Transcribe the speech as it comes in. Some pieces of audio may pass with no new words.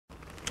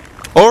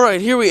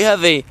Alright, here we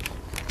have a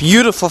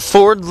beautiful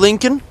Ford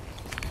Lincoln.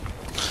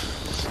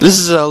 This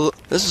is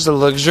a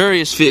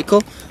luxurious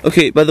vehicle.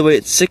 Okay, by the way,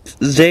 it's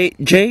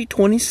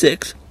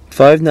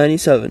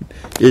J26597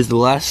 is the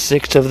last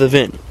 6 of the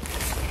VIN.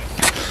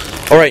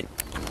 Alright,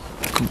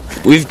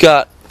 we've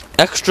got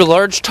extra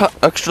large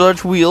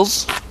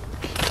wheels,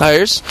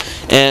 tires,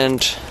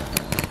 and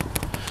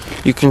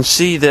you can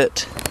see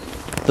that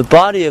the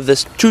body of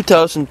this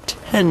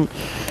 2010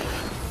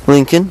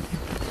 Lincoln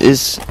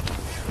is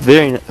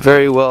very,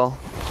 very well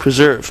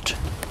preserved.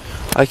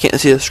 I can't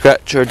see a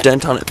scratch or a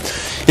dent on it.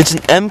 It's an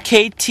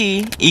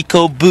MKT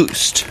Eco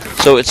Boost,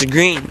 so it's a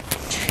green.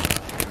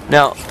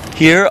 Now,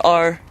 here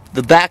are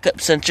the backup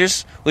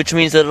sensors, which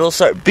means that it'll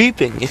start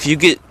beeping if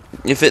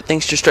it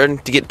thinks you're starting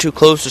to get too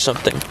close to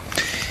something.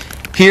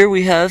 Here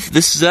we have,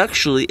 this is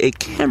actually a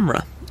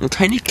camera, a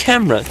tiny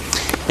camera,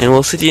 and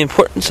we'll see the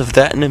importance of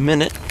that in a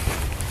minute.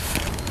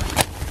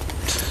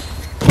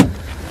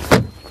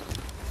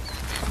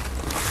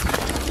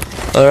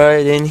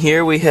 Alright, in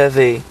here we have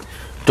a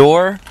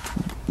door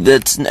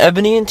that's an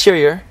ebony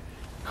interior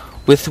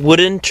with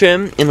wooden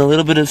trim and a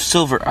little bit of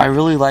silver. I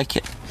really like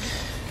it.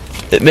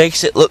 It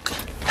makes it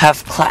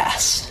have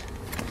class.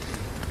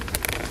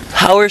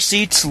 Power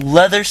seats,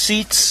 leather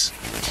seats,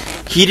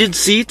 heated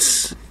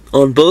seats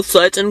on both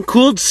sides, and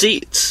cooled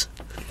seats.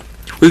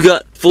 We've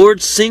got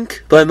Ford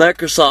Sync by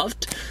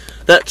Microsoft.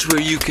 That's where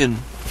you can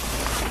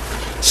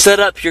set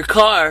up your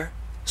car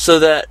so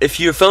that if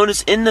your phone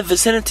is in the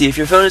vicinity, if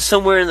your phone is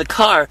somewhere in the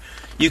car,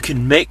 you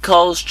can make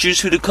calls, choose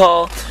who to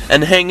call,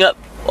 and hang up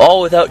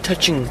all without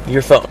touching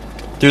your phone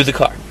through the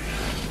car.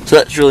 So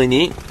that's really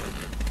neat.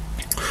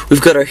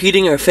 We've got our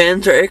heating, our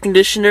fans, our air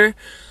conditioner,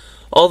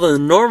 all the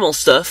normal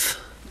stuff,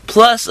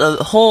 plus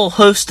a whole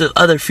host of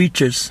other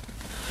features.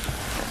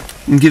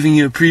 I'm giving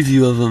you a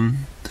preview of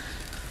them.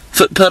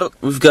 Foot pedal,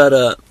 we've got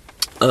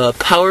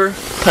power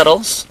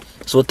pedals,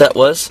 that's what that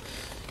was.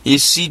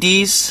 Use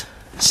CDs,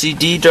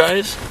 CD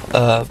drives,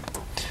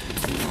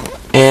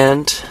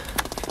 and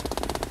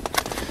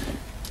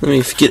let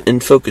me get in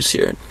focus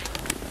here.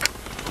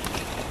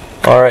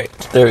 Alright,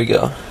 there we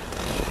go.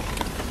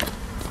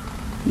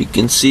 You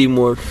can see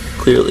more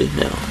clearly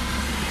now.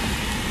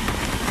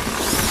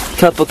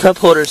 Couple cup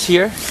holders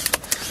here.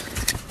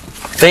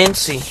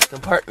 Fancy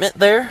compartment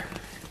there.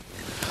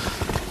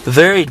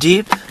 Very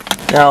deep.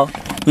 Now,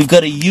 we've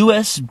got a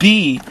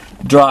USB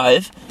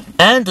drive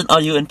and an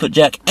audio input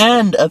jack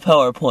and a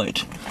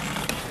PowerPoint.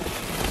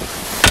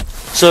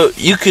 So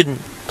you can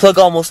plug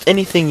almost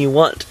anything you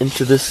want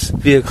into this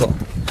vehicle.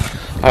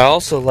 I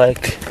also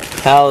like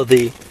how it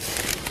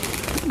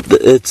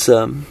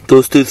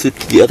goes to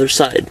the other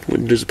side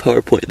when there's a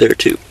PowerPoint there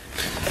too.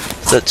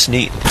 So that's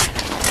neat.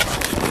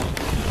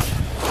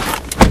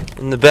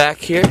 In the back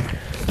here,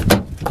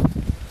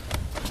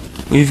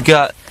 we've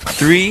got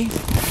 3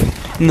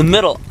 in the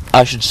middle.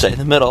 I should say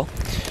the middle.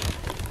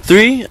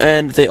 3,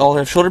 and they all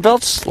have shoulder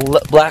belts.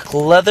 Black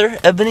leather,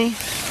 ebony.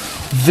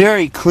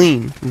 Very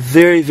clean.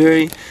 Very,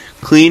 very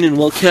clean and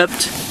well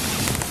kept.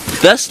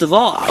 Best of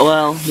all,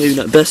 well, maybe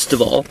not best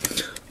of all,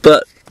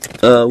 but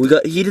we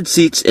got heated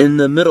seats in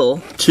the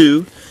middle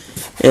too.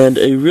 And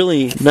a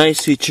really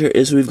nice feature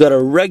is we've got a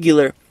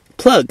regular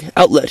plug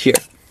outlet here.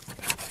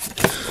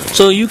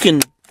 So you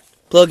can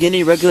plug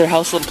any regular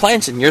household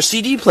appliance in, your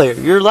CD player,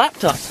 your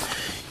laptop,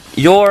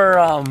 your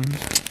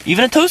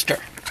even a toaster.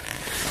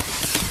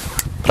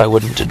 But I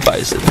wouldn't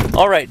advise it.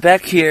 Alright,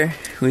 back here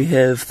we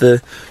have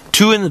the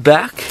 2 in the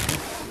back.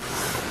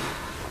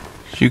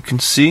 As you can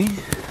see,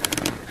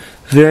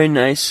 very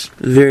nice,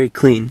 very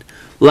clean,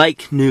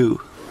 like new.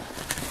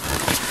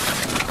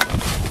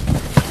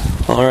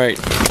 Alright,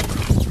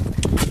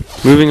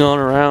 moving on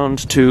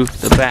around to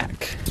the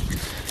back.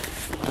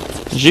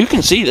 As you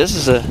can see, this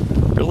is a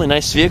really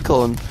nice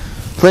vehicle and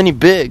plenty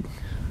big.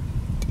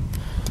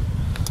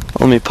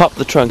 Let me pop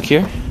the trunk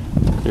here.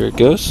 There it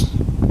goes.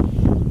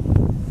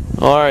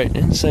 Alright,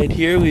 inside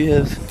here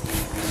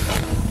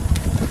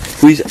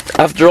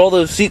after all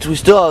those seats, we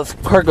still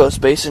have cargo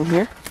space in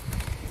here.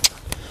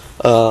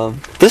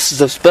 This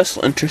is of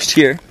special interest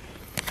here.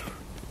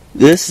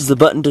 This is the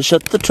button to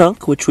shut the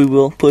trunk, which we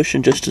will push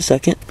in just a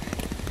second.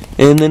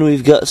 And then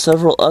we've got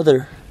several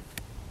other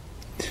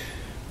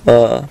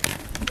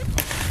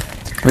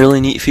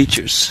really neat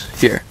features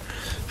here.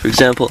 For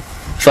example,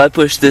 if I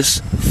push this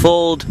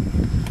fold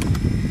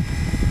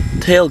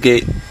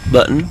tailgate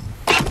button,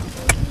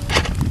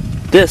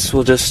 this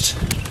will just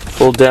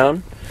fold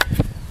down.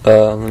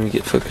 Let me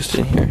get focused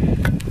in here.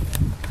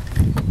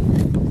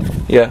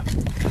 Yeah.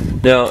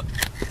 Now,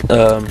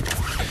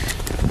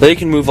 they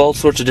can move all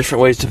sorts of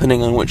different ways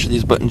depending on which of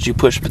these buttons you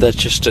push, but that's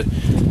just a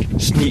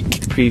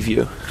sneak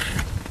preview.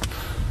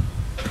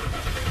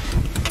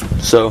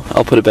 So,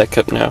 I'll put it back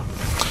up now.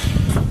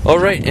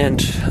 Alright, and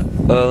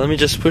let me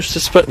just push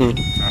this button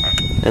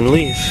and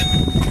leave.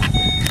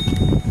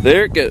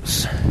 There it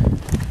goes.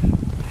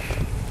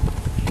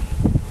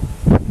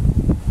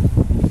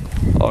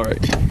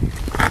 Alright.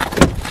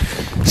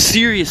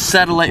 Sirius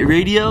satellite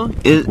radio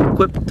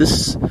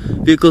this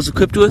vehicle is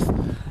equipped with,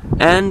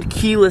 and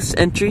keyless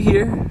entry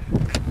here.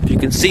 If you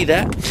can see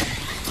that.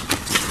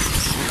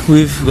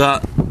 We've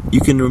got,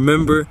 you can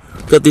remember,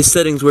 got these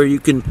settings where you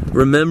can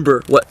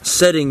remember what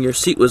setting your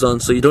seat was on,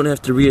 so you don't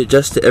have to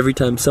readjust it every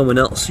time someone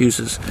else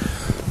uses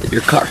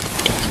your car.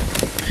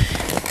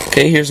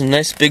 Okay, here's a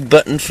nice big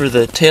button for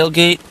the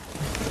tailgate,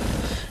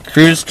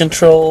 cruise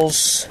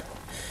controls,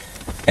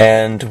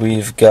 and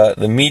we've got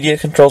the media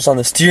controls on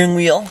the steering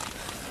wheel.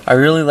 I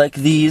really like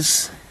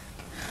these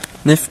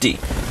nifty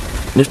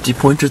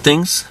pointer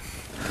things.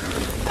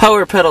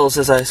 Power pedals,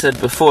 as I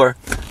said before.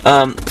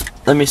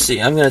 Let me see,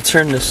 I'm going to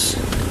turn this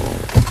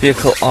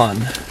vehicle on.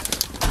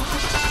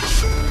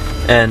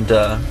 And,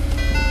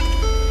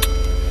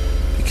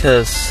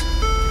 because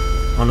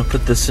I want to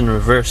put this in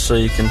reverse so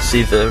you can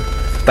see the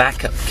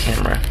backup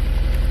camera.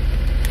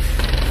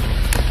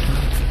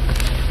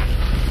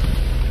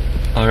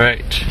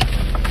 Alright.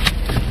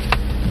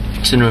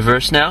 It's in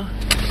reverse now.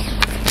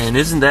 And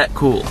isn't that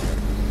cool?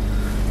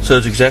 So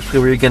it's exactly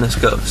where you're going to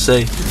go.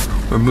 Say,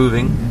 we're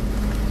moving.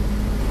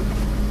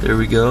 There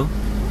we go.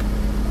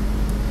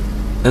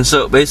 And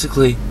so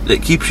basically,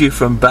 it keeps you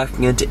from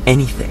backing into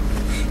anything.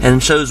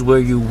 And shows where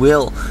you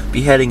will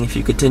be heading if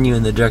you continue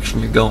in the direction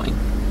you're going.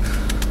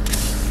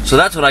 So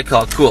that's what I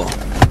call cool.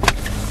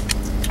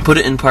 Put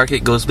it in park,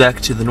 it goes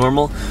back to the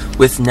normal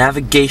with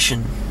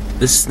navigation.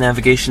 This is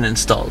navigation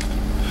installed.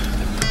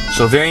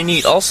 So very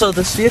neat. Also,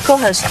 this vehicle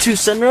has 2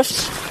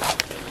 sunroofs.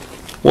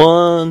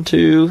 1,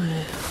 2.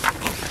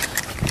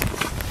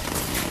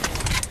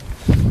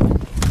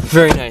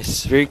 Very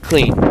nice, very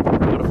clean.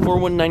 Go to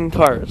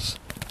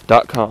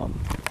 419cars.com.